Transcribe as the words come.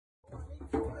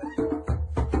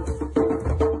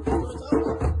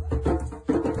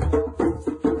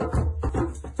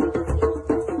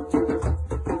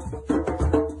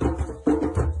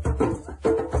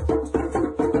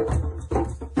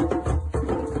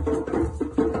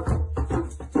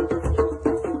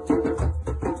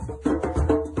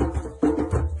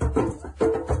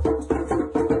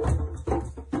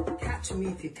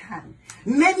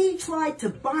tried to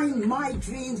bind my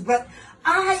dreams, but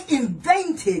I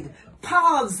invented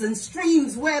paths and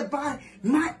streams whereby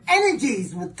my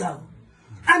energies would go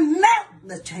and melt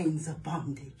the chains of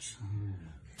bondage.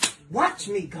 Watch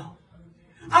me go.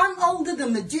 I'm older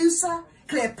than Medusa,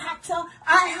 Cleopatra.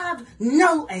 I have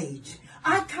no age.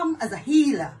 I come as a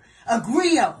healer, a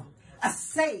griot, a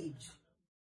sage.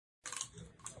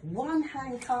 One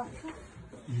hand can't cut.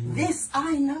 This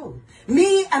I know.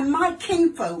 Me and my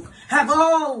kinfolk have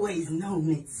always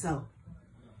known it so.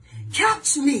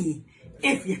 Catch me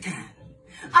if you can.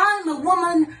 I'm a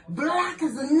woman black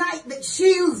as the night that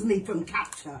shields me from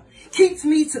capture, keeps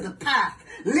me to the path,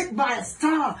 lit by a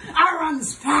star. I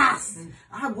runs fast,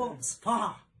 I walks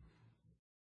far.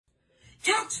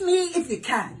 Catch me if you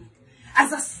can,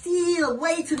 as I steal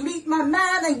away to meet my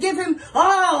man and give him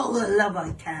all the love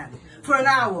I can for an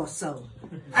hour or so,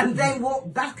 and then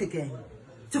walk back again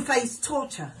to face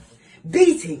torture,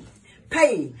 beating,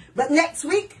 pain. But next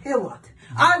week, hear what?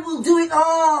 I will do it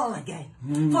all again,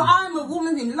 for I'm a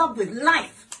woman in love with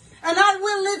life, and I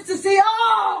will live to see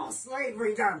all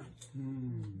slavery done.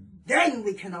 Then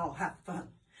we can all have fun.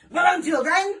 But until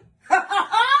then,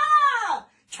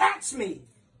 catch me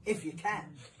if you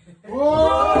can.